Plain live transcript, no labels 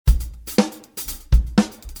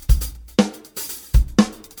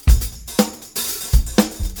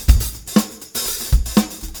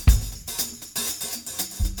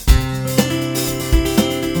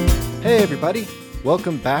everybody.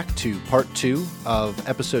 Welcome back to part 2 of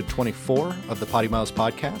episode 24 of the Potty Miles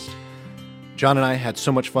podcast. John and I had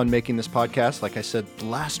so much fun making this podcast. Like I said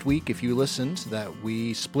last week, if you listened, that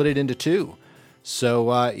we split it into 2. So,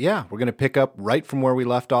 we're going to pick up right from where we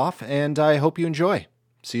left off, and I hope you enjoy.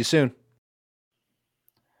 See you soon.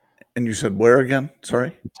 And you said where again?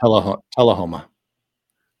 Sorry? Tullahoma.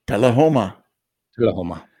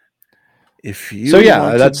 If you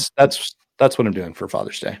that's what I'm doing for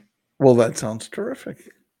Father's Day. Well, that sounds terrific.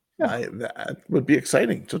 Yeah. That would be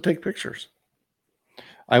exciting. So take pictures.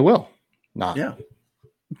 I will. Not. Yeah.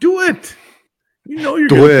 Do it. You know you're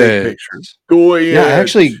going to take pictures. Do it. Yeah,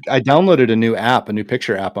 actually, I downloaded a new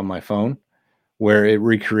picture app on my phone where it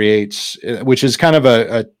recreates, which is kind of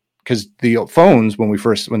because the phones, when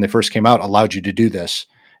they first came out, allowed you to do this.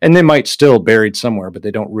 And they might still buried somewhere, but they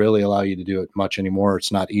don't really allow you to do it much anymore.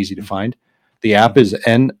 It's not easy to find. The app is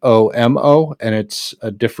NOMO, and it's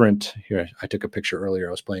a different. Here, I took a picture earlier.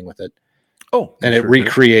 I was playing with it. Oh, and it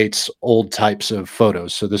recreates old types of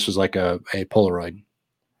photos. So this was like a Polaroid.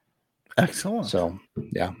 Excellent. So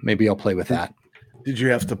yeah, maybe I'll play with that. Did you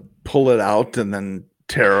have to pull it out and then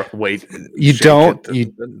You don't.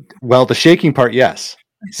 Well, the shaking part, yes.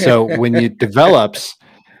 So when it develops.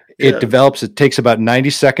 It takes about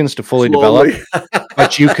 90 seconds to fully develop.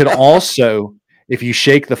 But you could also, if you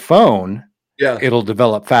shake the phone, it'll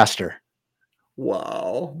develop faster.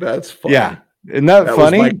 Wow, that's funny. Yeah, isn't that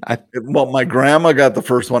funny? My grandma got the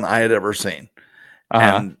first one I had ever seen,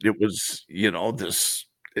 and it was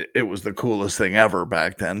it was the coolest thing ever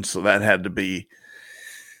back then. So that had to be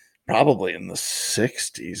probably in the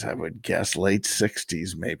 60s, I would guess, late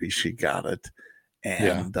 60s. Maybe she got it.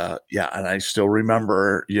 And and I still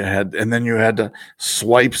remember you had to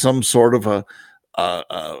swipe some sort of a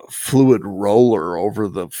fluid roller over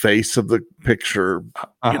the face of the picture.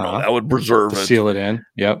 That would preserve it, seal it in.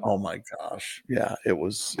 Yep. Oh my gosh, yeah, it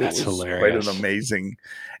was hilarious. Quite an amazing.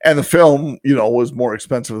 And the film, was more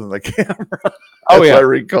expensive than the camera. Oh yeah, I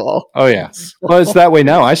recall. Oh yeah. Well, it's that way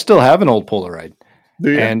now. I still have an old Polaroid,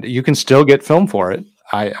 and you can still get film for it.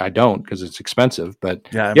 I don't because it's expensive, but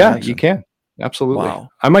you can. Absolutely. Wow.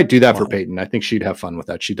 I might do that for Peyton. I think she'd have fun with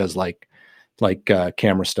that. She does like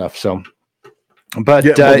camera stuff. So, but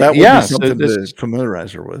that would be something to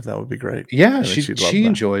familiarize her with. That would be great. Yeah, she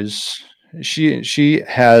enjoys. She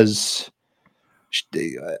has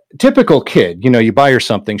typical kid. You buy her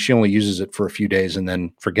something, she only uses it for a few days and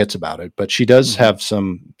then forgets about it. But she does have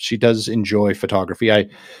some. She does enjoy photography. I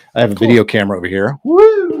have a video camera over here.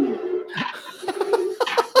 Woo!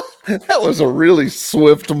 That was a really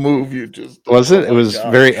swift move you just did. Was it? It was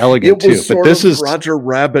very elegant too. But this is Roger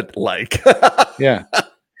Rabbit like. Yeah.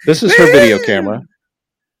 This is her video camera.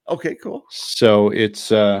 Okay, cool. So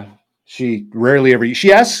it's she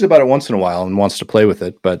asks about it once in a while and wants to play with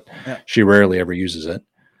it, but she rarely ever uses it.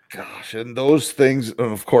 Gosh, and those things,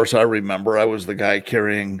 and of course I remember I was the guy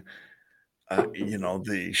carrying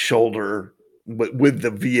the shoulder with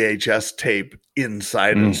the VHS tape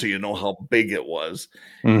inside it, so you know how big it was.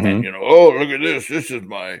 And look at this. This is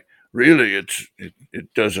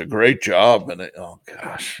it does a great job. And it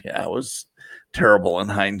was terrible in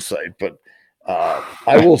hindsight. But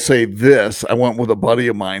I will say this: I went with a buddy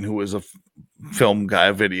of mine who was a film guy,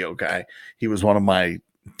 a video guy. He was one of my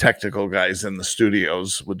technical guys in the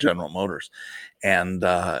studios with General Motors, and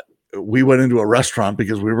we went into a restaurant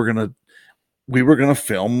because we were going to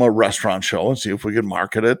film a restaurant show and see if we could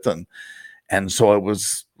market it. And so it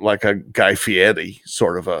was like a Guy Fieri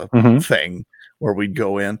sort of a thing where we'd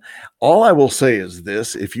go in. All I will say is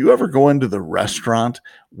this: if you ever go into the restaurant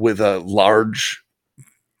with a large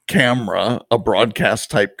camera, a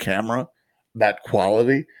broadcast type camera, that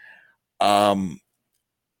quality,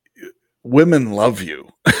 women love you.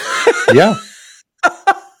 Yeah.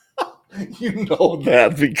 You know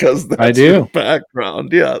that because that's I do. Your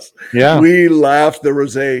background. Yes. Yeah. We laughed. We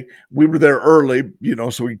were there early,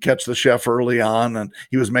 so we'd catch the chef early on, and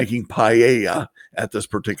he was making paella at this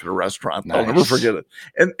particular restaurant. Nice. I'll never forget it.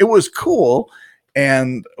 And it was cool.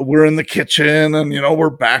 And we're in the kitchen and, we're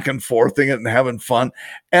back and forthing it and having fun.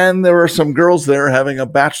 And there were some girls there having a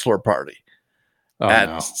bachelor party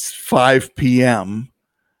at 5 p.m.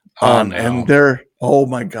 And they're, oh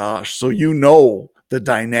my gosh. So, the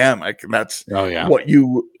dynamic, that's what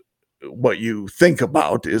you think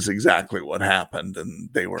about is exactly what happened. And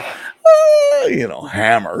they were,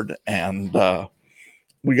 hammered, and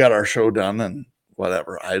we got our show done and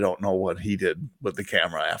whatever. I don't know what he did with the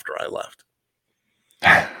camera after I left.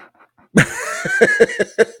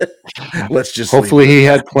 Let's just hopefully he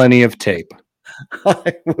had plenty of tape.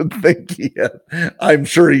 I would think he had. I'm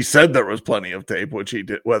sure he said there was plenty of tape, which he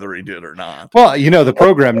did, whether he did or not. Well, the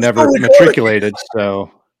program never matriculated,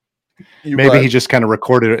 so maybe he just kind of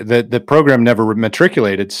recorded it. The program never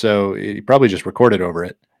matriculated, so he probably just recorded over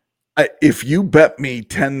it. If you bet me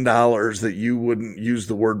 $10 that you wouldn't use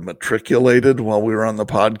the word matriculated while we were on the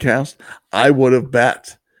podcast, I would have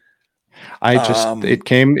bet.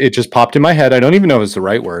 It just popped in my head. I don't even know if it's the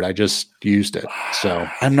right word. I just used it. So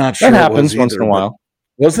I'm not sure. That happens once in a while.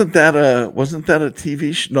 Wasn't that a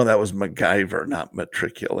TV show? No, that was MacGyver, not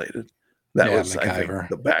matriculated. That was MacGyver. I think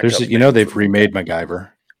the backup. They've remade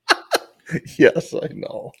MacGyver. Yes, I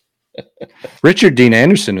know. Richard Dean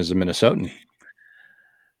Anderson is a Minnesotan.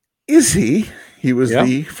 Is he? He was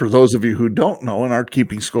for those of you who don't know and aren't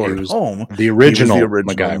keeping score at home, the original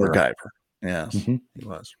MacGyver. Yes, he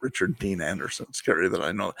was. Richard Dean Anderson. Scary that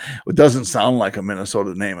I know. It doesn't sound like a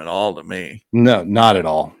Minnesota name at all to me. No, not at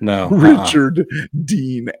all. No. Richard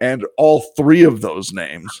Dean, and all three of those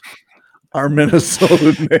names are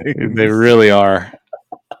Minnesota names. They really are.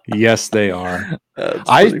 Yes, they are.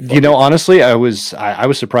 Honestly, I was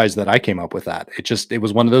surprised that I came up with that. It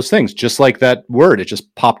was one of those things, just like that word. It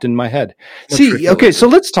just popped in my head. See, okay, so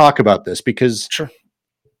let's talk about this because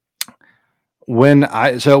when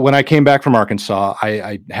I came back from Arkansas,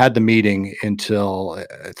 I had the meeting until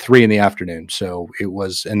 3 p.m. So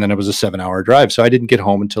and then it was a 7-hour drive. So I didn't get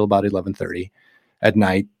home until about 11:30 at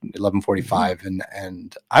night, 11:45.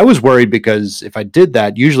 And I was worried because if I did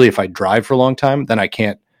that, usually if I drive for a long time, then I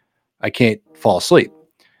can't fall asleep.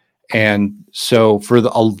 And so for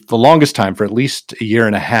the longest time, for at least a year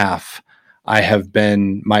and a half, I have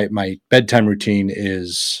been, my bedtime routine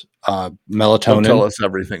is melatonin. Don't tell us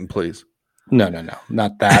everything, please. No,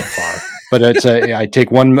 not that far. But it's I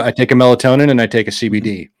take a melatonin and I take a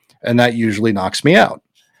CBD, and that usually knocks me out.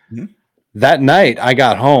 Mm-hmm. That night I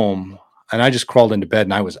got home and I just crawled into bed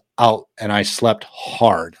and I was out and I slept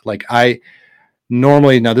hard. Like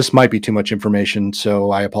now this might be too much information,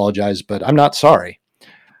 so I apologize, but I'm not sorry.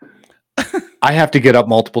 I have to get up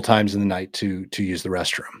multiple times in the night to use the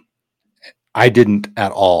restroom. I didn't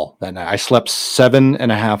at all that night. I slept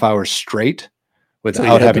 7.5 hours straight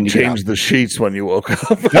without having to change the sheets when you woke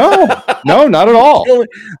up. No, not at all.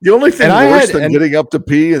 The only thing worse than getting up to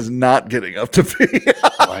pee is not getting up to pee.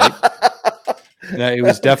 Right. No, it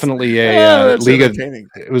was definitely a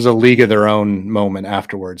league of their own moment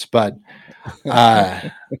afterwards. But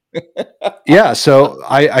so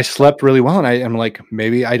I slept really well, and I'm like,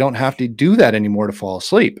 maybe I don't have to do that anymore to fall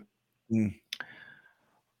asleep. Mm.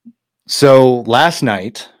 So last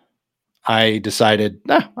night I decided,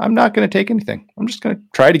 I'm not going to take anything. I'm just going to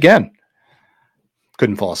try it again.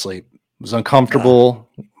 Couldn't fall asleep. It was uncomfortable.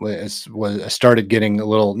 I started getting a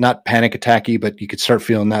little, not panic attacky, but you could start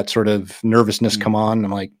feeling that sort of nervousness come on.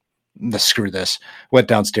 I'm like, screw this. Went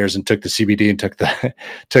downstairs and took the CBD and took the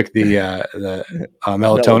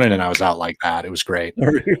melatonin, and I was out like that. It was great.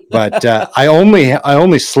 But I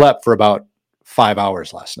only slept for about 5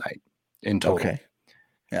 hours last night in total. Okay.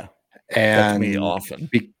 Yeah. And that's me often.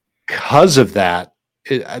 Because of that,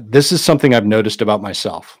 this is something I've noticed about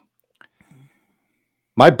myself.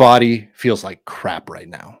 My body feels like crap right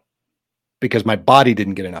now because my body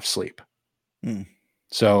didn't get enough sleep. Mm.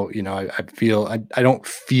 So, I feel, I don't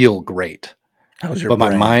feel great. How's your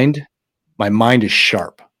brain? My mind is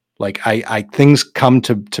sharp. Like things come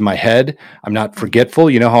to my head. I'm not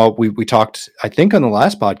forgetful. You know how we talked, I think on the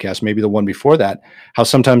last podcast, maybe the one before that, how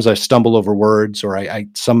sometimes I stumble over words or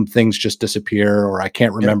some things just disappear or I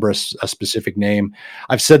can't remember a specific name.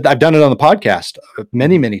 I've done it on the podcast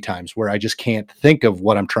many, many times where I just can't think of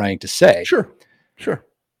what I'm trying to say. Sure.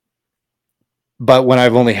 But when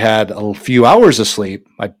I've only had a few hours of sleep,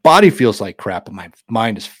 my body feels like crap, but my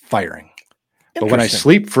mind is firing. But when I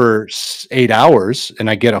sleep for 8 hours and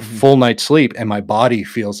I get a full night's sleep and my body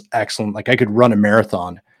feels excellent, like I could run a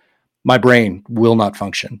marathon, my brain will not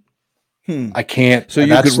function. I can't. So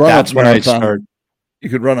you could run that's a when marathon. I start. You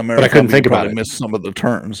could run a marathon, but I couldn't think about it. Miss some of the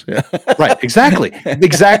turns. Yeah. Right. Exactly.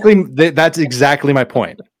 That's exactly my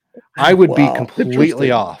point. I would be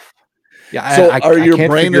completely off. Yeah. So are your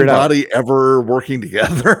brain and body ever working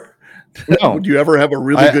together? No. Would you ever have a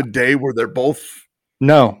really good day where they're both?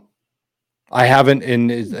 No. I haven't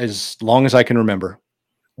in as long as I can remember.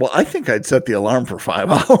 Well, I think I'd set the alarm for 5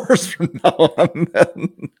 hours from now on.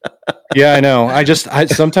 Yeah, I know.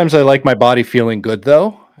 Sometimes I like my body feeling good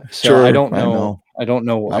though. So sure, I don't know. I don't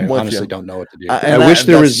know. I honestly don't know what to do. I wish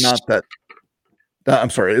there was not that. I'm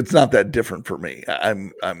sorry. It's not that different for me.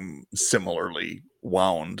 I'm similarly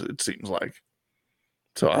wound. It seems like.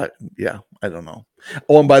 So I don't know.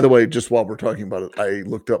 Oh, and by the way, just while we're talking about it, I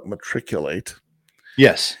looked up matriculate.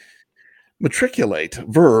 Yes. Matriculate,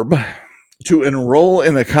 verb, to enroll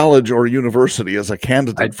in a college or university as a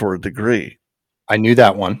candidate for a degree. I knew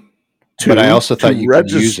that one, but I also thought you could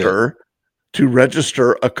use it. To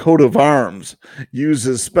register a coat of arms, used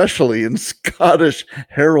especially in Scottish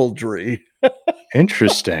heraldry.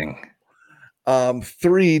 Interesting.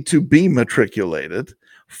 3, to be matriculated.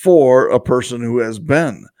 4, a person who has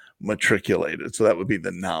been matriculated. So that would be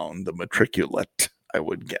the noun, the matriculate, I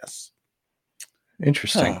would guess.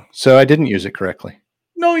 Interesting. Huh. So I didn't use it correctly.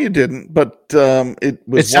 No, you didn't, but it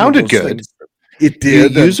was. It sounded good. It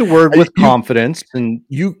did. You use a word with confidence, and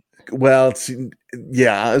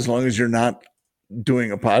as long as you're not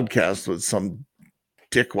doing a podcast with some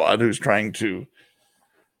dickwad who's trying to,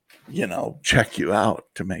 check you out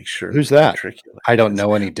to make sure. Who's that? I don't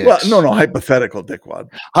know any dicks. Well, no, hypothetical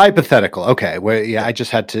dickwad. Hypothetical. Okay. Well, yeah, I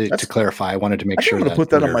just had to clarify. I wanted to make sure. I'm going to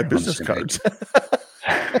put that on my business cards.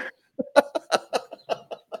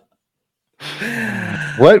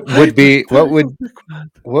 What would be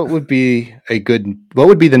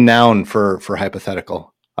the noun for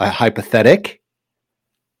hypothetical? Hypothetic?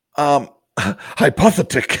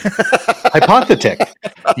 Hypothetic. Hypothetic.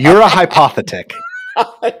 You're a hypothetic.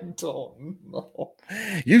 I don't know.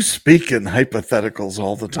 You speak in hypotheticals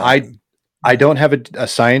all the time. I don't have a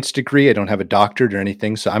science degree. I don't have a doctorate or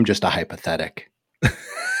anything, so I'm just a hypothetic.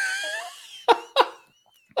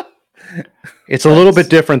 It's a little bit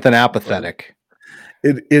different than apathetic.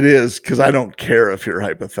 It is, because I don't care if you're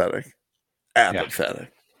hypothetic.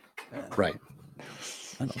 Apathetic. Yeah. Right.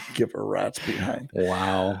 I don't give a rat's behind.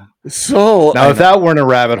 Wow. So now, if that weren't a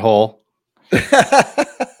rabbit hole.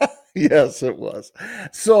 Yes, it was.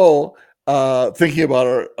 So thinking about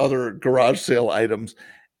our other garage sale items,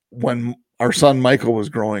 when our son Michael was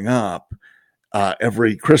growing up,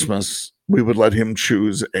 every Christmas we would let him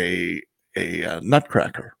choose a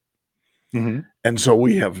nutcracker. Mm-hmm. And so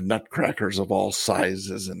we have nutcrackers of all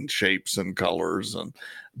sizes and shapes and colors. And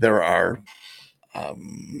there are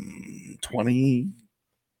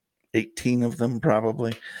 18 of them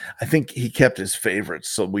probably. I think he kept his favorites,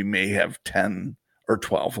 so we may have 10 or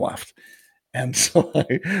 12 left. And so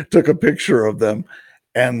I took a picture of them,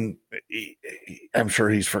 and I'm sure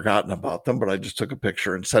he's forgotten about them, but I just took a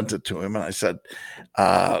picture and sent it to him. And I said,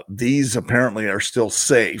 these apparently are still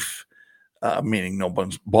safe. Meaning no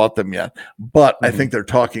one's bought them yet, but I think they're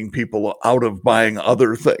talking people out of buying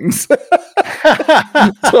other things.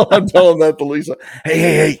 So I'm telling that to Lisa,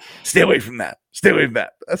 hey, stay away from that. Stay away from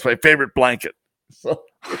that. That's my favorite blanket. So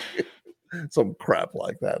some crap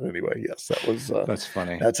like that. Anyway, yes, that's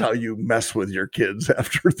funny. That's how you mess with your kids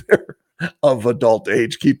after they're of adult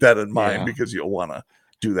age. Keep that in mind, because you'll want to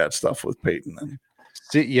do that stuff with Peyton. And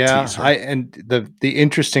the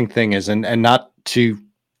interesting thing is, and not to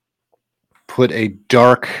put a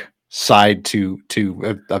dark side to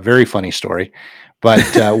a very funny story, but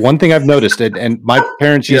one thing I've noticed, and my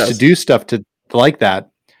parents used to do stuff to like that.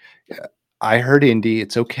 I heard Indy.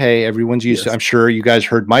 It's okay. Everyone's used to. I'm sure you guys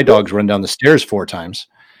heard my dogs run down the stairs 4 times.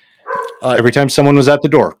 Every time someone was at the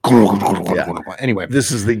door. Anyway,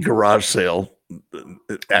 this is the garage sale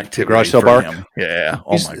activity. Garage sale bark. Him. Yeah.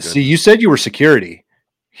 Oh my goodness. See, you said you were security.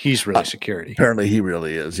 He's really security. Apparently he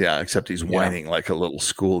really is. Yeah. Except he's whining like a little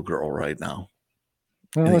schoolgirl right now.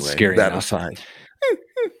 Well, anyway, that's scary. That aside.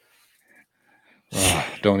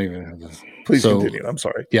 Don't even. Please continue. I'm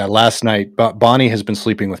sorry. Yeah. Last night, Bonnie has been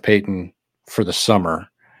sleeping with Peyton for the summer.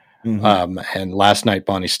 Mm-hmm. And last night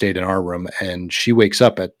Bonnie stayed in our room, and she wakes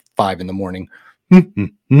up at 5 a.m.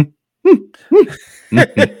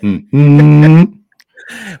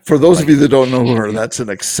 For those of you that don't know her, that's an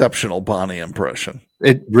exceptional Bonnie impression.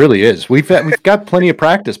 It really is. We've got plenty of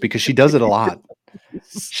practice because she does it a lot.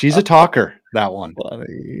 She's a talker, that one.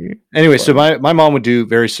 Funny. Anyway, so my mom would do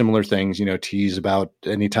very similar things, tease about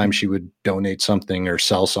anytime she would donate something or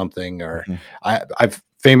sell something. Or I've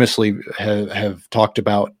famously have talked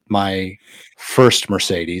about my first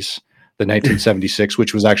Mercedes, the 1976,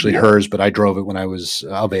 which was actually hers, but I drove it when I was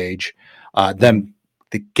of age. Then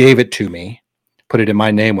they gave it to me, put it in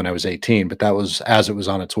my name when I was 18, but that was as it was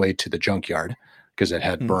on its way to the junkyard because it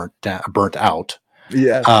had burnt out.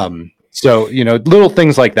 Yeah. So, little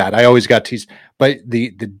things like that. I always got teased. But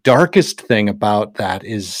the darkest thing about that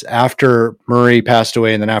is after Murray passed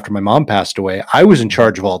away and then after my mom passed away, I was in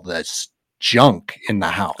charge of all this junk in the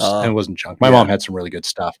house. And it wasn't junk. My mom had some really good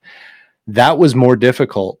stuff. That was more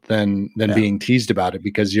difficult than being teased about it,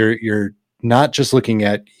 because you're not just looking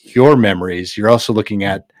at your memories, you're also looking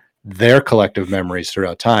at their collective memories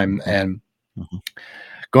throughout time. And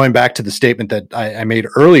going back to the statement that I made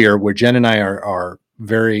earlier, where Jen and I are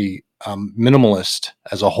very minimalist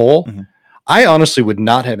as a whole, I honestly would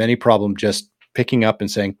not have any problem just picking up and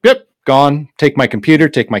saying, "Yep, gone, take my computer,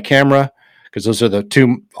 take my camera, because those are the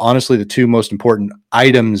two most important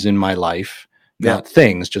items in my life, not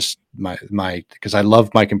things, just because I love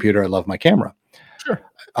my computer, I love my camera. Sure.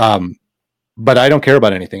 But I don't care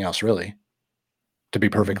about anything else, really, to be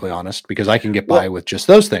perfectly honest, because I can get by with just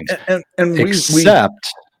those things. And we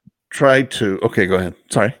try to, okay, go ahead.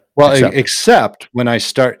 Sorry. Well, except when I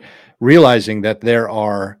start realizing that there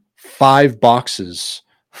are 5 boxes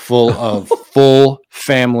full of full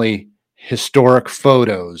family historic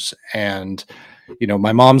photos and,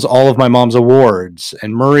 all of my mom's awards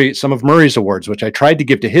and some of Murray's awards, which I tried to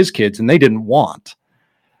give to his kids and they didn't want.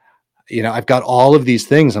 I've got all of these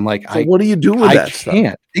things. I'm like, so what do you do with that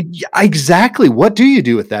stuff? Exactly. What do you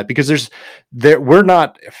do with that? Because we're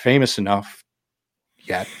not famous enough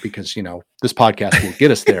yet, because this podcast will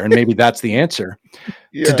get us there, and maybe that's the answer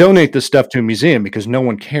to donate this stuff to a museum, because no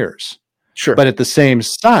one cares. Sure. But at the same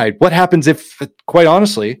side, what happens if, quite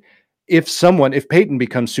honestly, if Peyton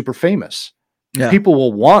becomes super famous, people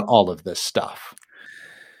will want all of this stuff.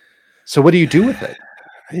 So what do you do with it?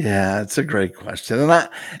 Yeah, it's a great question.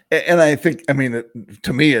 And I think,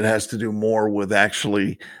 to me, it has to do more with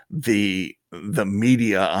actually the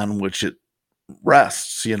media on which it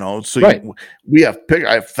rests, so right.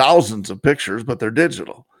 I have thousands of pictures, but they're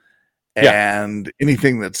digital. And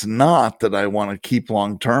anything that's not that I want to keep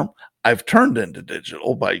long term, I've turned into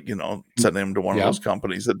digital by, sending them to one of those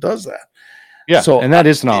companies that does that. Yeah. So, and that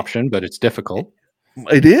is an option, but it's difficult.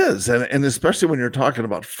 It is. And especially when you're talking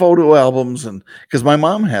about photo albums, and because my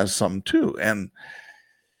mom has some too. And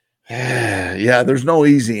there's no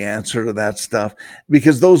easy answer to that stuff,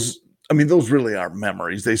 because those really are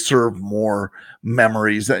memories. They serve more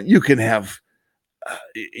memories that you can have.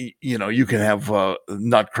 You can have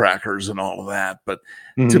nutcrackers and all of that, but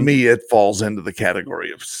to me, it falls into the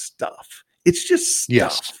category of stuff. It's just stuff.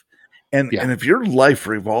 Yes. And if your life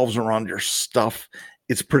revolves around your stuff,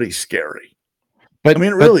 it's pretty scary. But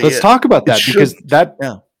really, let's talk about that, because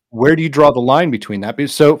where do you draw the line between that?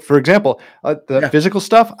 So, for example, the physical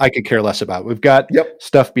stuff, I could care less about. We've got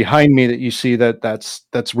stuff behind me that you see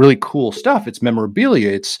that's really cool stuff. It's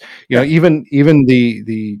memorabilia. It's even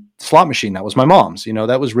the slot machine that was my mom's.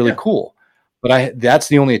 That was really cool. But that's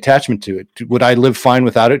the only attachment to it. Would I live fine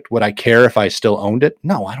without it? Would I care if I still owned it?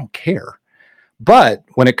 No, I don't care. But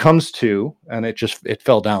when it comes to, and it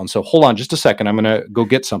fell down. So hold on just a second. I'm going to go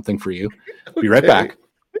get something for you. Be right back.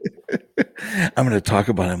 I'm going to talk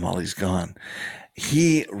about him while he's gone.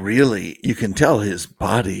 He really, you can tell his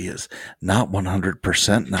body is not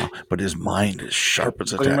 100% now, but his mind is sharp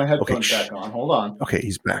as a tack. Putting my headphones back on. Hold on. Okay,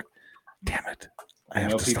 he's back. Damn it. I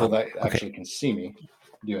have know to people stop. That actually can see me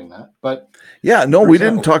doing that. But we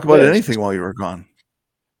didn't talk about anything while you were gone.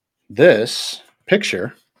 This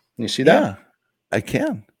picture, you see that? Yeah, I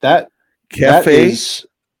can. That cafe.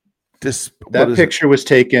 That picture was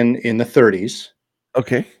taken in the 30s.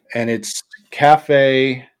 Okay. And it's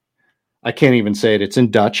cafe. I can't even say it. It's in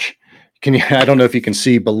Dutch. I don't know if you can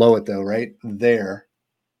see below it though, right there.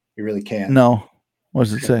 You really can't. No. What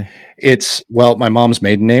does it say? My mom's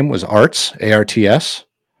maiden name was Arts, A-R-T-S.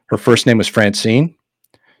 Her first name was Francine.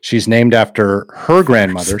 She's named after her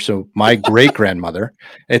grandmother, so my great grandmother.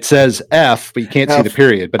 It says F, but you can't see the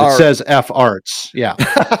period, but it says F Arts. Yeah.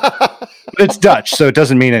 But it's Dutch, so it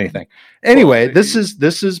doesn't mean anything. Anyway, this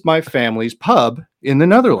is my family's pub in the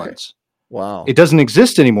Netherlands. Okay. Wow. It doesn't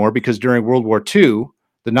exist anymore because during World War II,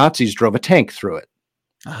 the Nazis drove a tank through it.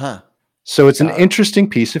 Uh-huh. So it's an interesting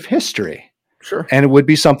piece of history. Sure. And it would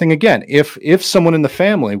be something, again, if someone in the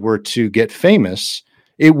family were to get famous,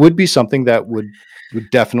 it would be something that would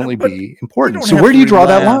definitely be important. So where do you draw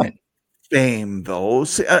that line? Fame, though.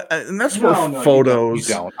 See, and that's where photos.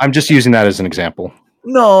 You don't. I'm just using that as an example.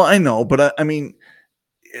 No, I know, but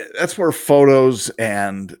that's where photos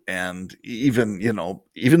and even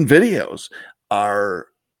videos are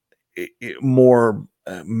more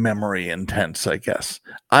memory intense, I guess.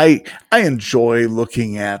 I enjoy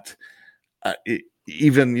looking at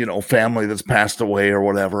even family that's passed away or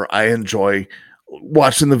whatever. I enjoy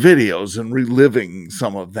watching the videos and reliving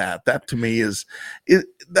some of that. That to me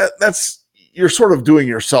that's you're sort of doing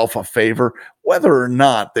yourself a favor, whether or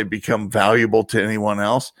not they become valuable to anyone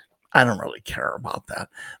else. I don't really care about that.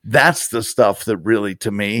 That's the stuff that really,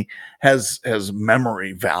 to me, has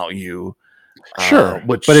memory value. Sure,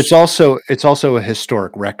 but it's also a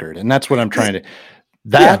historic record, and that's what I'm trying to.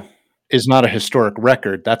 That is not a historic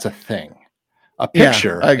record. That's a thing. A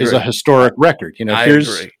picture is a historic record.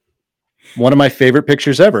 Here's one of my favorite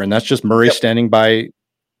pictures ever, and that's just Murray standing by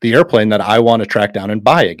the airplane that I want to track down and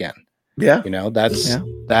buy again. Yeah, that's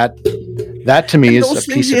that to me is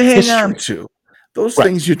a piece of history. Those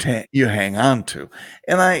things you hang on to,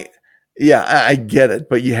 and Yeah, I get it,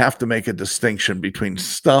 but you have to make a distinction between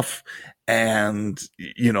stuff and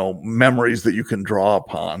memories that you can draw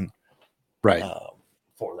upon Right. uh,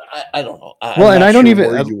 for that. I don't know. I'm Well, and not I don't sure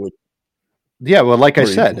even, where you would yeah, well, like I draw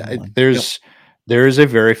the said, line. Yep. there is a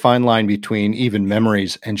very fine line between even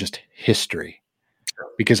memories and just history.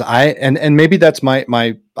 Because and maybe that's my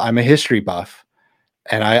I'm a history buff,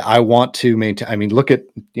 and I want to maintain. I mean, look at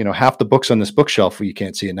half the books on this bookshelf. You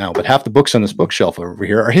can't see it now, but half the books on this bookshelf over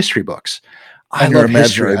here are history books. I On your love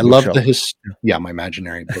history. imaginary I love bookshelf. yeah, my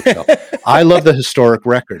imaginary bookshelf. I love the historic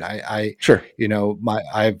record. Sure.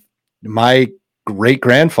 My great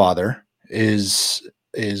grandfather is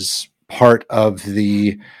part of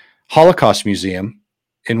the Holocaust Museum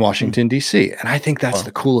in Washington D.C., and I think that's Wow.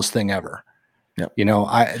 the coolest thing ever. Yep.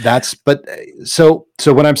 So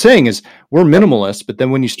what I'm saying is we're minimalist, but then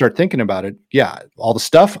when you start thinking about it, yeah, all the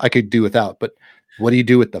stuff I could do without, but what do you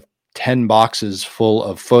do with the 10 boxes full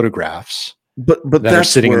of photographs But that are that's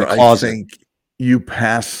sitting in where the I closet? think you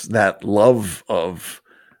pass that love of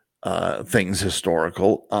things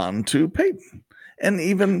historical onto Peyton, and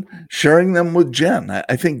even sharing them with Jen.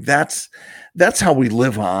 I think that's how we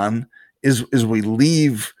live on. Is we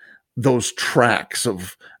leave those tracks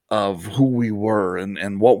of who we were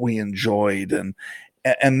and what we enjoyed, and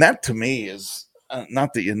that to me is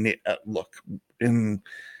not that you need. Look, in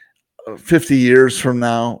 50 years from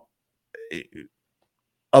now,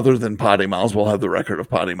 other than Potty Mouths, we'll have the record of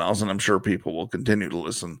Potty Mouths, and I'm sure people will continue to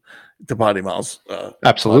listen to Potty Mouths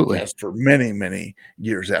Absolutely. podcast for many, many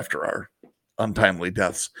years after our untimely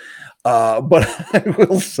deaths. But I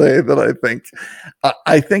will say that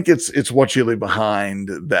I think it's what you leave behind,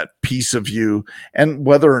 that piece of you, and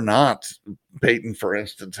whether or not Peyton, for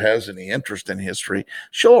instance, has any interest in history,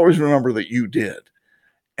 she'll always remember that you did.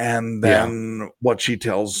 And then what she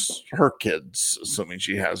tells her kids, assuming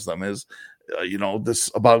she has them, is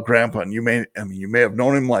this about grandpa, and you may have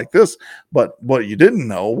known him like this, but what you didn't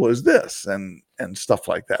know was this, and stuff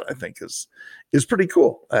like that. I think is pretty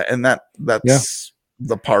cool, and that's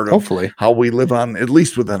the part of Hopefully how we live on, at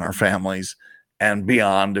least within our families and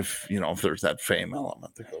beyond. If there's that fame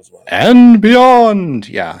element that goes with it. And beyond.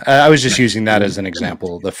 Yeah, I was just using that as an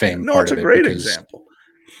example, the fame No, part it's of a it, great because example,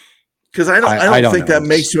 because I don't think that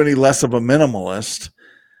makes you any less of a minimalist.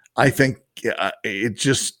 I think it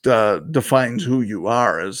just defines who you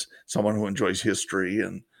are as someone who enjoys history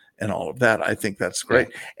and all of that. I think that's great.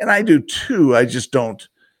 Yeah. And I do too. I just don't,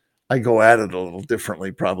 I go at it a little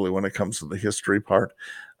differently probably when it comes to the history part.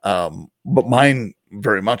 But mine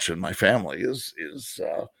very much in my family is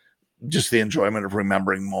just the enjoyment of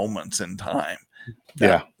remembering moments in time.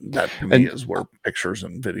 That to me is where pictures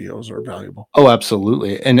and videos are valuable. Oh,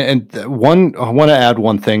 absolutely. And I want to add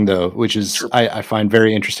one thing though, which is sure. I find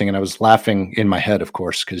very interesting. And I was laughing in my head, of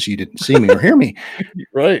course, because you didn't see me or hear me.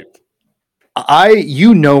 Right.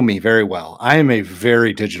 You know me very well. I am a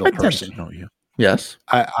very digital person. I know you. Yes.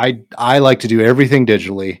 I like to do everything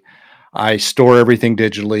digitally. I store everything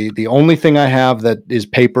digitally. The only thing I have that is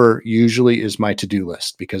paper usually is my to-do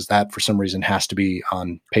list, because that for some reason has to be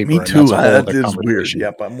on paper. Me too. That is weird.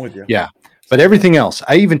 Yep, I'm with you. Yeah. But everything else,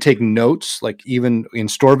 I even take notes, like even in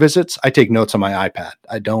store visits, I take notes on my iPad.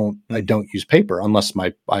 I don't use paper unless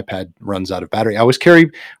my iPad runs out of battery. I always carry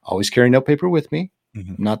note paper with me.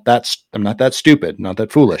 Mm-hmm. I'm not that stupid, not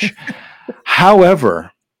that foolish.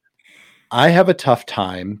 However, I have a tough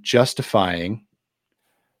time justifying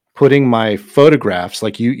putting my photographs,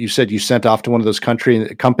 like you said, you sent off to one of those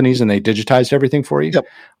companies and they digitized everything for you. Yep.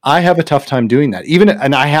 I have a tough time doing that.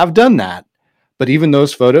 And I have done that, but even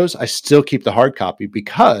those photos, I still keep the hard copy,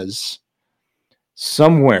 because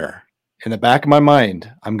somewhere in the back of my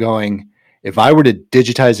mind, I'm going, if I were to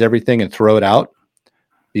digitize everything and throw it out,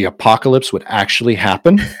 the apocalypse would actually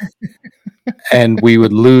happen and we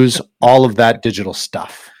would lose all of that digital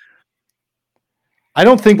stuff. I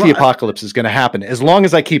don't think the apocalypse is going to happen as long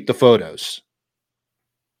as I keep the photos.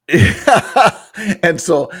 And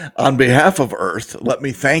so on behalf of Earth, let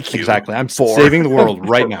me thank you. Exactly. I'm saving the world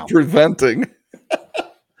right now. Preventing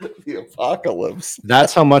the apocalypse.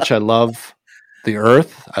 That's how much I love the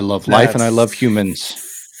Earth. I love life, and I love humans.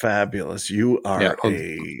 Fabulous. You are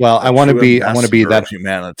I want to be that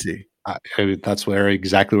humanity. That's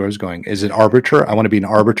exactly where I was going. Is it arbiter? I want to be an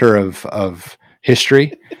arbiter of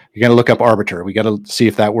history. You got to look up arbiter. We got to see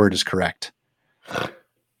if that word is correct.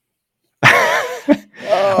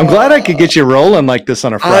 I'm glad I could get you rolling like this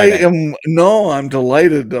on a Friday. I'm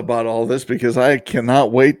delighted about all this, because I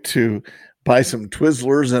cannot wait to buy some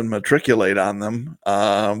Twizzlers and matriculate on them.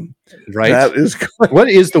 Right. That is what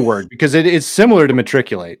is the word? Because it is similar to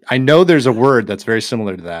matriculate. I know there's a word that's very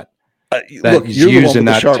similar to that. Look, you're the one with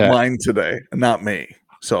the sharp mind today, not me.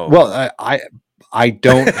 So, well, I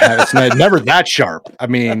don't have, it's never that sharp. I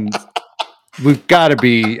mean, we've got to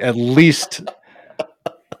be at least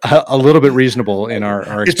a little bit reasonable in our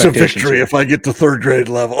it's a expectations victory here. if I get to third grade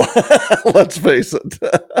level. Let's face it.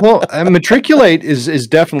 Well, matriculate is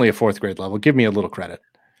definitely a fourth grade level. Give me a little credit.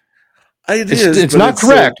 It's not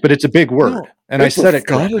correct, but it's a big word. No, and I said it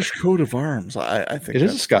Scottish correctly. coat of arms. I think It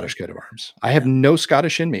is a Scottish coat of arms. I have no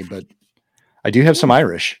Scottish in me, but I do have some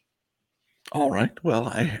Irish. All right. Well,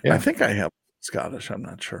 I think I have Scottish. I'm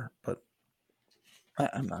not sure, but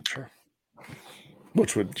I'm not sure.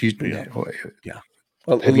 Which would do you, be yeah.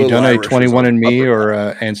 Have you done a 21andMe or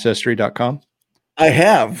Ancestry.com? I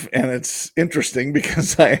have, and it's interesting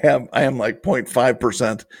because I am like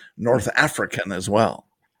 0.5% North African as well.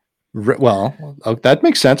 Well, that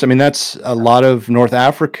makes sense. I mean, that's a lot of North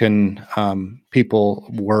African people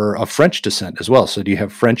were of French descent as well. So do you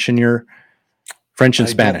have French in your French and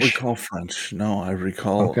Spanish? I don't recall French. No, I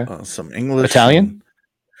recall some English. Italian?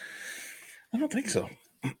 I don't think so.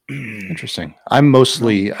 Interesting. I'm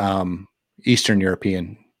mostly Eastern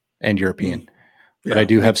European and European, but I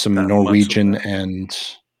do have some Norwegian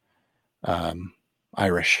and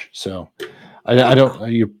Irish. So I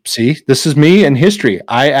don't. You see, this is me and history.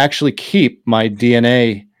 I actually keep my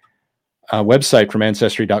DNA website from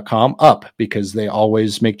Ancestry.com up because they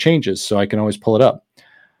always make changes, so I can always pull it up.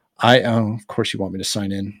 Of course, you want me to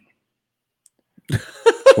sign in.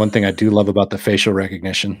 It's one thing I do love about the facial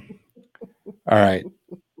recognition. All right.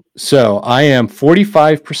 So I am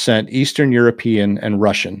 45% Eastern European and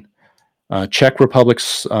Russian, Czech Republic,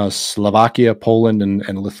 Slovakia, Poland,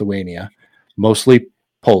 and Lithuania, mostly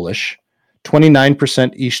Polish,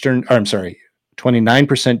 29%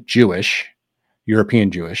 29% Jewish,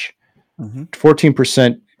 European Jewish,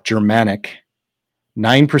 14% Germanic,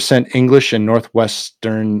 9% English and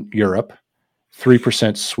Northwestern Europe,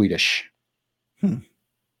 3% Swedish. And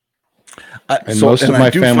most of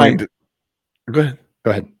my family. Go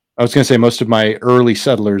ahead. I was going to say most of my early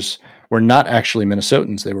settlers were not actually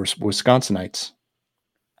Minnesotans; they were Wisconsinites.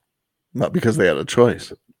 Not because they had a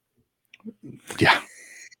choice. Yeah,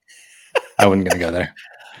 I wasn't going to go there.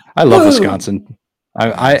 I love Wisconsin.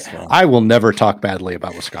 I will never talk badly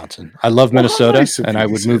about Wisconsin. I love Minnesota, nice and I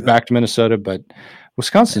would move back to Minnesota, but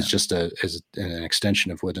Wisconsin is just is an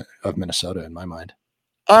extension of Minnesota in my mind.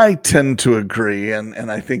 I tend to agree,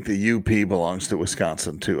 and I think the UP belongs to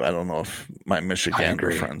Wisconsin too. I don't know if my Michigan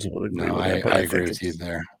friends would agree with that, but I agree with you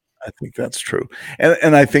there. I think that's true,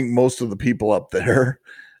 and I think most of the people up there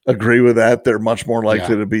agree with that. They're much more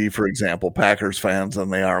likely to be, for example, Packers fans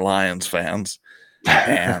than they are Lions fans.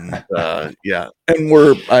 And and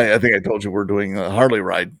I think I told you we're doing a Harley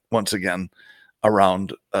ride once again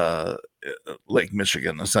around Lake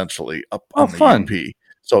Michigan, essentially up on the UP.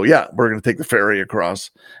 So we're going to take the ferry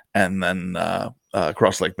across and then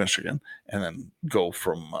across Lake Michigan, and then go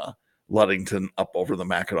from Ludington up over the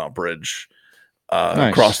Mackinac Bridge,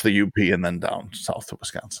 across the UP, and then down south to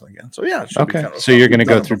Wisconsin again. So it should be kind of so you're going to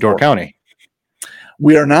go through Door County.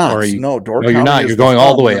 We are not. Door County. You're not. You're going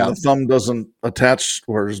all the way up. The thumb doesn't attach.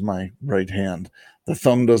 Where's my right hand? The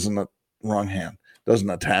thumb doesn't. Wrong hand doesn't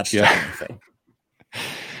attach to anything.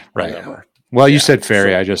 Right. Whatever. Well, you said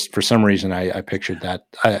ferry. I just, for some reason, I pictured that.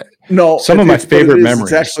 Some of my favorite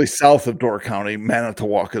memories. It's actually south of Door County.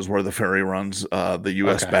 Manitowoc is where the ferry runs.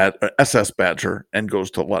 The SS Badger, and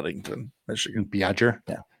goes to Ludington, Michigan. Badger.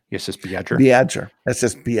 Yeah. SS Badger.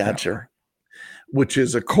 SS Badger, which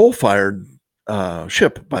is a coal-fired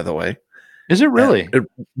ship, by the way. Is it really? And it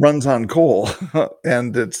runs on coal,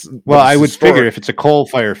 and it's I would figure if it's a coal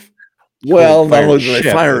fire. Well, not only do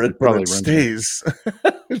they fire it, but it stays.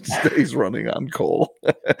 It stays running on coal.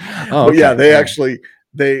 But they actually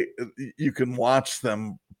you can watch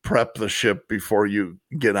them prep the ship before you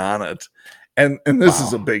get on it, and this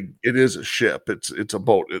is it is a ship. It's a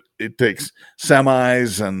boat. It takes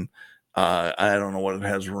semis, and I don't know what it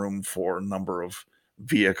has room for, number of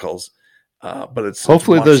vehicles. But it's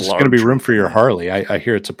hopefully there's going to be room for your Harley. I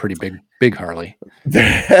hear it's a pretty big Harley.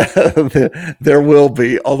 There will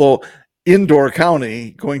be, although in Door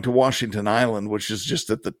County, going to Washington Island, which is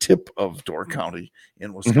just at the tip of Door County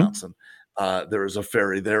in Wisconsin, there is a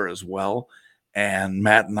ferry there as well. And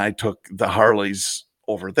Matt and I took the Harleys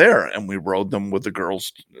over there, and we rode them with the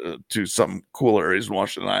girls to some cool areas in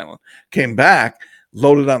Washington Island. Came back,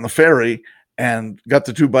 loaded on the ferry, and got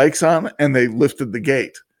the two bikes on, and they lifted the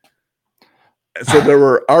gate. So there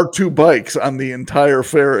were our two bikes on the entire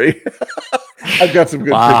ferry. I've got some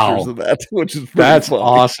good pictures of that, which is funny.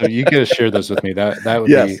 Awesome. You got to share those with me. That would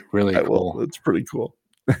be really cool. It's pretty cool.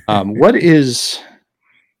 What is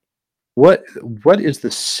the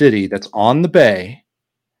city that's on the bay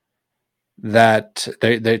that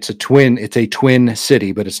it's a twin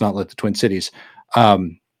city, but it's not like the Twin Cities,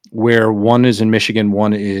 where one is in Michigan,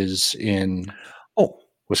 one is in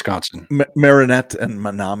Wisconsin. Marinette and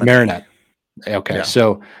Menominee. Marinette. Okay, Yeah.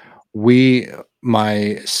 so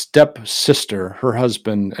my stepsister, her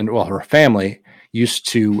husband, and her family used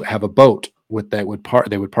to have a boat they would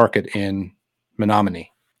park it in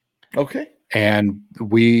Menominee. Okay. And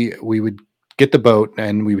we would get the boat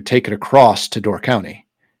and we would take it across to Door County.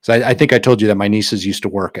 So I think I told you that my nieces used to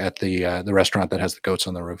work at the restaurant that has the goats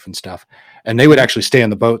on the roof and stuff, and they would actually stay on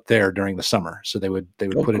the boat there during the summer. So they would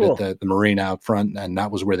put it at the marina out front, and that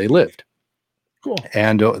was where they lived. Cool.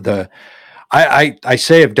 And I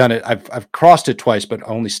say I've done it. I've crossed it twice, but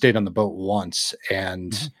only stayed on the boat once.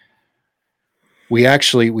 And we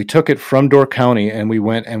took it from Door County and we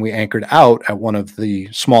went and we anchored out at one of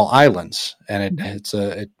the small islands, and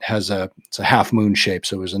it has a half moon shape,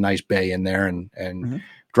 so it was a nice bay in there, and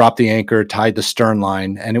dropped the anchor, tied the stern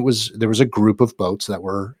line, and there was a group of boats that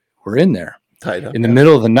were in there. Tied up. In the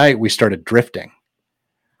middle of the night, we started drifting.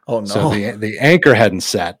 Oh no! So the anchor hadn't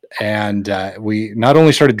set, and we not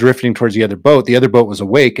only started drifting towards the other boat was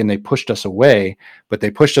awake, and they pushed us away. But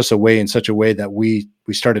they pushed us away in such a way that we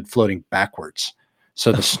started floating backwards.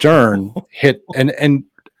 So the stern hit, and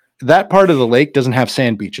that part of the lake doesn't have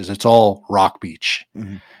sand beaches; it's all rock beach,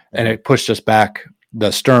 and it pushed us back.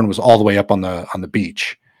 The stern was all the way up on the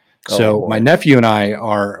beach. So my nephew and I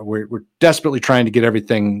we're desperately trying to get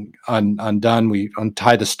everything undone. We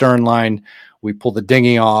untie the stern line, we pull the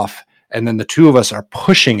dinghy off, and then the two of us are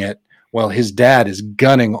pushing it while his dad is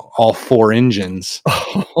gunning all four engines.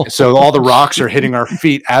 So all the rocks are hitting our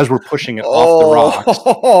feet as we're pushing it off the rocks.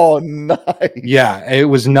 Oh, nice. Yeah, it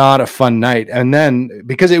was not a fun night. And then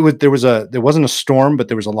because there wasn't a storm, but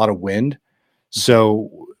there was a lot of wind.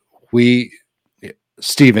 So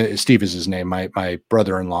Steve is his name, my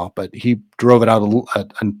brother-in-law, but he drove it out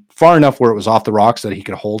far enough where it was off the rocks that he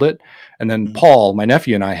could hold it. And then Paul, my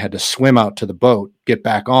nephew, and I had to swim out to the boat, get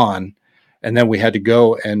back on, and then we had to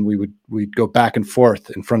go and we'd go back and forth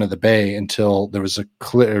in front of the bay until there was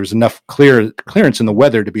enough clearance in the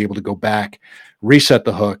weather to be able to go back, reset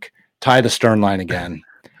the hook, tie the stern line again,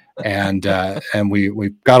 and we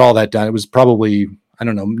got all that done. It was probably, I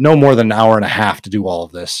don't know, no more than an hour and a half to do all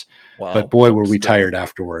of this. Wow. But boy, were we tired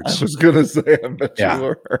afterwards. I was going to say, I bet you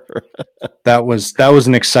were. That was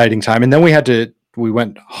an exciting time. And then we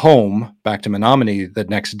went home back to Menominee the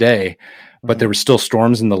next day, but there were still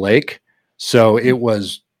storms in the lake. So it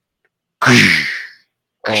was, we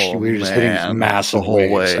were just hitting these massive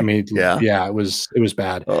waves. Way. I mean, yeah, it was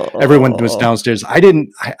bad. Everyone was downstairs.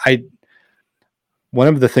 One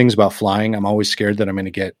of the things about flying, I'm always scared that I'm going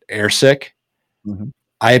to get air sick.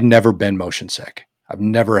 I have never been motion sick. I've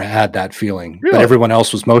never had that feeling, really? But everyone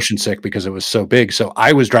else was motion sick because it was so big. So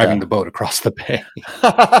I was driving the boat across the bay.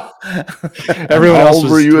 Everyone else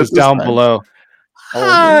was down below.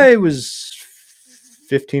 I was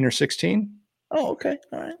 15 or 16. Oh, okay.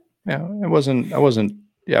 All right. Yeah, I wasn't.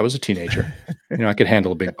 Yeah, I was a teenager. I could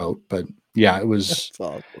handle a big boat, but yeah, it was.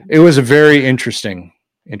 Awesome. It was a very interesting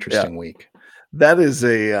week. That is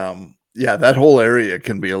that whole area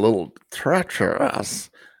can be a little treacherous.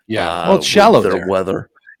 Yeah, well, it's shallow there. Weather.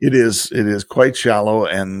 It is quite shallow,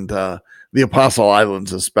 and the Apostle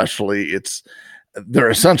Islands, especially, they're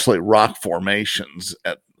essentially rock formations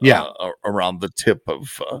around the tip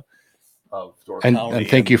of Door County. And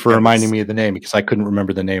thank you for reminding me of the name, because I couldn't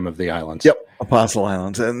remember the name of the islands. Yep, Apostle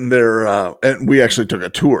Islands, and they're and we actually took a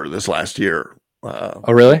tour this last year.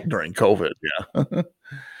 Oh, really? During COVID, yeah.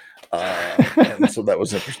 And so that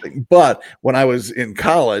was interesting. But when I was in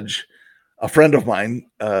college, a friend of mine,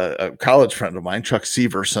 a college friend of mine, Chuck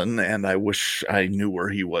Severson, and I wish I knew where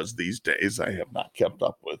he was these days. I have not kept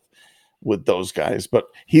up with those guys, but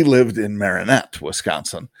he lived in Marinette,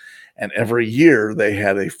 Wisconsin. And every year they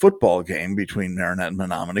had a football game between Marinette and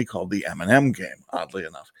Menominee called the M&M game, oddly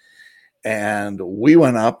enough. And we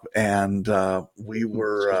went up and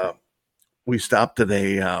we stopped at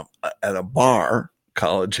a bar,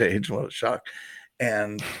 college age, what a shock,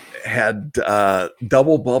 and had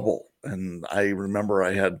double bubble. And I remember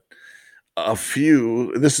I had a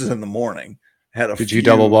few, this is in the morning, Did you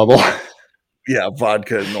double bubble? Yeah,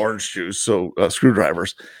 vodka and orange juice, so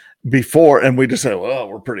screwdrivers. Before, and we decided, well,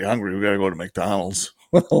 we're pretty hungry. We got to go to McDonald's.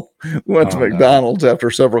 Well, we went to McDonald's after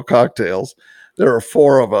several cocktails. There were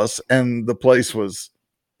four of us, and the place was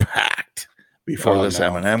packed before this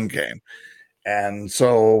M&M game. And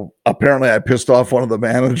so apparently I pissed off one of the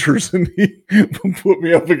managers, and he put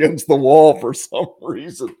me up against the wall for some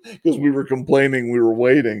reason because we were complaining, we were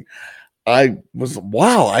waiting. I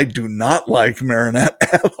do not like Marinette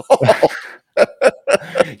at all.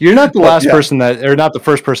 You're not the last person that, or not the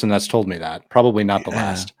first person that's told me that. Probably not the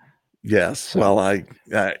last. Yes. So. Well, I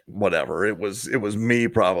whatever. It was me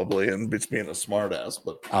probably, and it's being a smartass.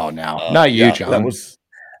 But not you, John.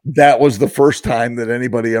 That was the first time that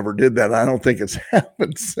anybody ever did that. I don't think it's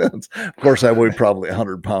happened since. Of course, I weigh probably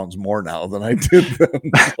 100 pounds more now than I did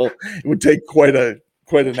then. So it would take quite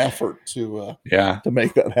an effort to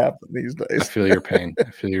make that happen these days. I feel your pain.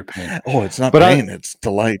 Oh, it's not pain. It's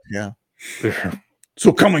delight. Yeah.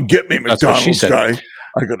 So come and get me, McDonald's guy.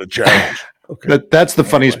 I got a challenge. Okay. That's the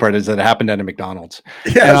funniest part is that it happened at a McDonald's.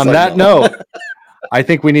 Yes, and on that note, I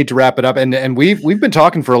think we need to wrap it up. And we've been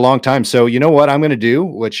talking for a long time. So you know what I'm going to do,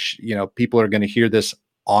 which, people are going to hear this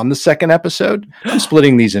on the second episode. I'm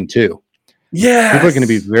splitting these in two. Yeah. People are going to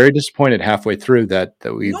be very disappointed halfway through that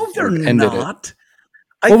we've ended it.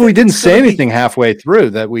 We didn't say anything halfway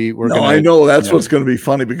through that we were going to. I know. That's what's going to be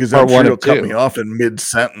funny because I'm sure you'll cut me off in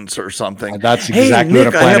mid-sentence or something. That's exactly what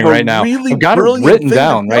I'm planning right now. I've got it written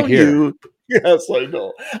down right here. Yes, I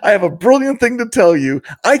know. I have a brilliant thing to tell you.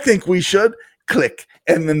 I think we should click,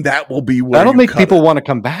 and then that will be where that'll make people want to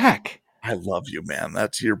come back. I love you, man.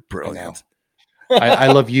 You're brilliant.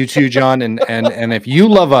 I love you too, John. And if you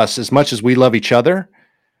love us as much as we love each other,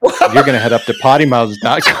 you're going to head up to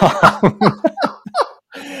pottymouths.com.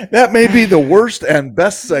 That may be the worst and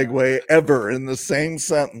best segue ever in the same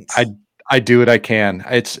sentence. I do what I can.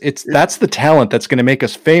 That's the talent that's going to make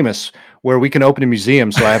us famous, where we can open a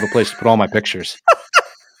museum so I have a place to put all my pictures.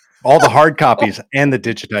 All the hard copies and the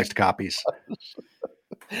digitized copies.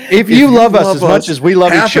 If you love us as much as we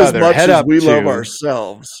love each other, head up. We love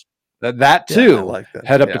ourselves. That too. I like that.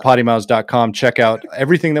 Head up to pottymouths.com. Check out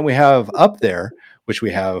everything that we have up there, which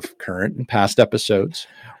we have current and past episodes.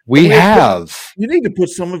 You need to put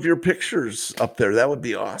some of your pictures up there. That would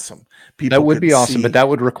be awesome. That would be awesome, but that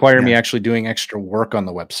would require me actually doing extra work on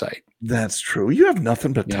the website. That's true. You have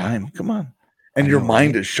nothing but time. Come on. And your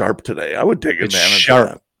mind is sharp today. I would take advantage of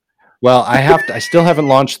that. Well, I still haven't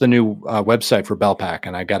launched the new website for Bellpack,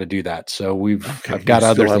 and I got to do that. So I've got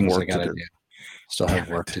other things I got to do. Still have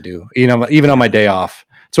work to do. Even on my day off.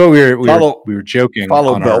 So we were joking.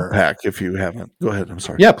 Follow Bellpack if you haven't. Go ahead. I'm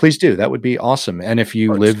sorry. Yeah, please do. That would be awesome. And if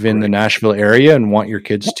you live in the Nashville area and want your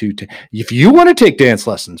kids to if you want to take dance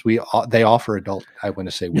lessons, they offer adult. I want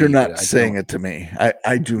to say you're not saying it to me.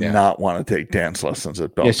 I do not want to take dance lessons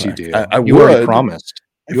at Bellpack. Yes, you do. I you would already promised.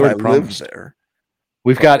 You already promised there.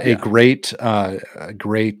 We've got a great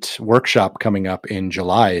workshop coming up in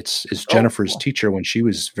July. It's Jennifer's teacher when she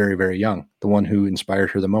was very, very young, the one who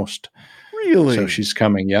inspired her the most. Really? So she's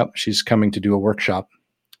coming. Yep, she's coming to do a workshop.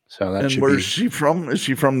 So that. And where's she from? Is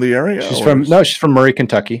she from the area? She's from Murray,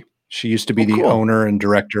 Kentucky. She used to be the owner and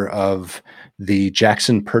director of the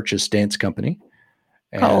Jackson Purchase Dance Company,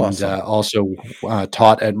 and also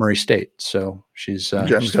taught at Murray State. So she's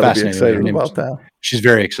fascinated about that. She's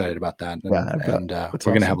very excited about that, and we're going to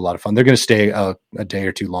have a lot of fun. They're going to stay a day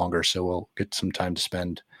or two longer, so we'll get some time to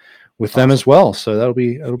spend with them as well. So it'll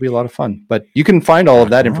be a lot of fun. But you can find all of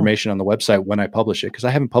that information on the website when I publish it, because I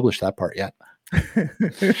haven't published that part yet.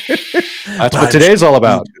 That's what today's all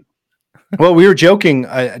about. Well, we were joking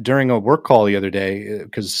during a work call the other day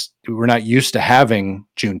because we're not used to having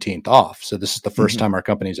Juneteenth off. So this is the first time our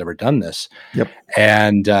company's ever done this. Yep.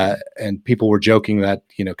 And people were joking that,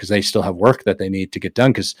 because they still have work that they need to get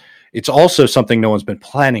done, because it's also something no one's been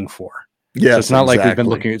planning for. Yeah, so it's not like we've been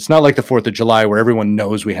looking. It's not like the 4th of July where everyone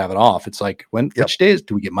knows we have it off. It's like which days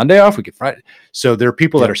do we get Monday off? We get Friday. So there are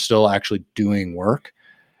people that are still actually doing work,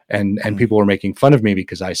 and people were making fun of me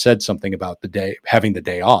because I said something about having the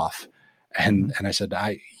day off, and I said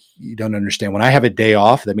you don't understand. When I have a day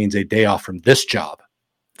off, that means a day off from this job,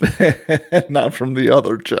 not from the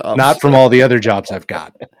other jobs, not from all the other jobs I've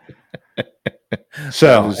got.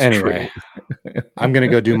 So anyway, I'm going to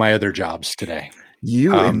go do my other jobs today.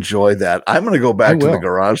 You enjoy that. I'm going to go back to the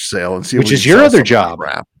garage sale and see which is your other job.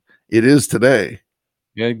 Crap. It is today.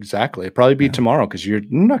 Yeah, exactly. It'll probably be tomorrow because you're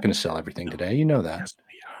not going to sell everything today. You know that. Yes, we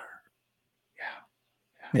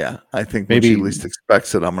are. Yeah. I think maybe when she least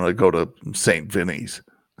expects it, I'm going to go to St. Vinny's.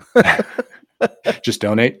 Just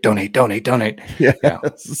donate. Yes. Yeah.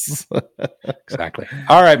 Exactly.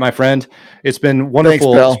 All right, my friend. It's been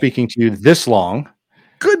wonderful speaking to you this long.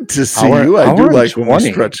 Good to see you. I do like when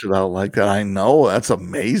we stretch it out like that. I know. That's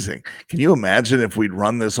amazing. Can you imagine if we'd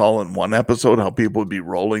run this all in one episode, how people would be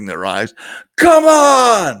rolling their eyes? Come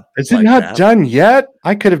on! Is it not done yet?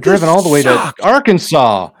 I could have driven all the way to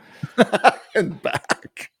Arkansas. And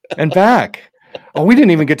back. Oh, we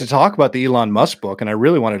didn't even get to talk about the Elon Musk book, and I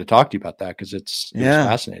really wanted to talk to you about that because it's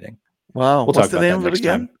fascinating. Wow. We'll talk about that next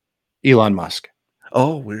time. Elon Musk.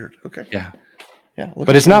 Oh, weird. Okay. Yeah.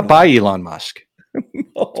 But it's not by Elon Musk.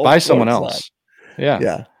 by someone else.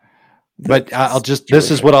 Yeah. But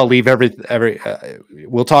this is what I'll leave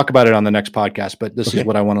we'll talk about it on the next podcast, but this is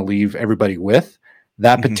what I want to leave everybody with.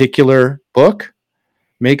 That particular book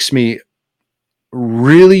makes me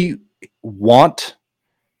really want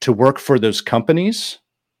to work for those companies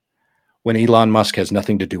when Elon Musk has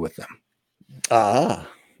nothing to do with them.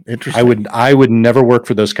 Interesting. I would never work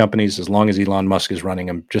for those companies as long as Elon Musk is running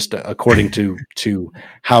them, just according to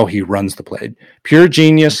how he runs the play. Pure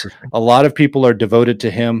genius. A lot of people are devoted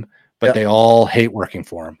to him, but they all hate working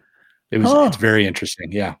for him. It's very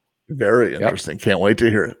interesting. Yeah. Very interesting. Can't wait to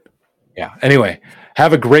hear it. Yeah. Anyway,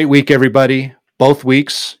 have a great week, everybody. Both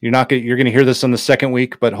weeks. You're going to hear this on the second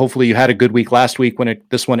week, but hopefully you had a good week last week when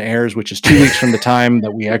this one airs, which is 2 weeks from the time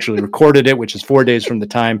that we actually recorded it, which is 4 days from the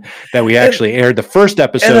time that we actually aired the first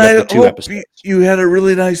episode of the 2 episodes. You had a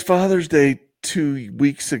really nice Father's Day 2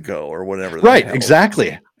 weeks ago or whatever. Right.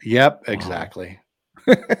 Exactly. Yep. Exactly.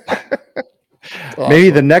 Awesome. Maybe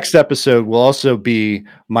the next episode will also be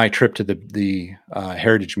my trip to the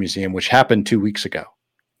Heritage Museum, which happened 2 weeks ago.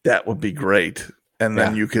 That would be great. And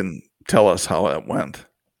then you can tell us how it went.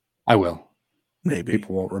 I will. Maybe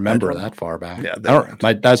people won't remember that far back. Yeah,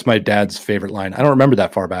 that's my dad's favorite line. I don't remember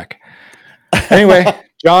that far back. Anyway,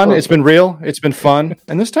 John, it's been real. It's been fun.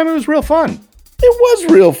 And this time it was real fun. It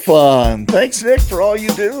was real fun. Thanks, Nick, for all you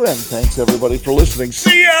do. And thanks, everybody, for listening.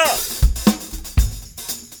 See ya!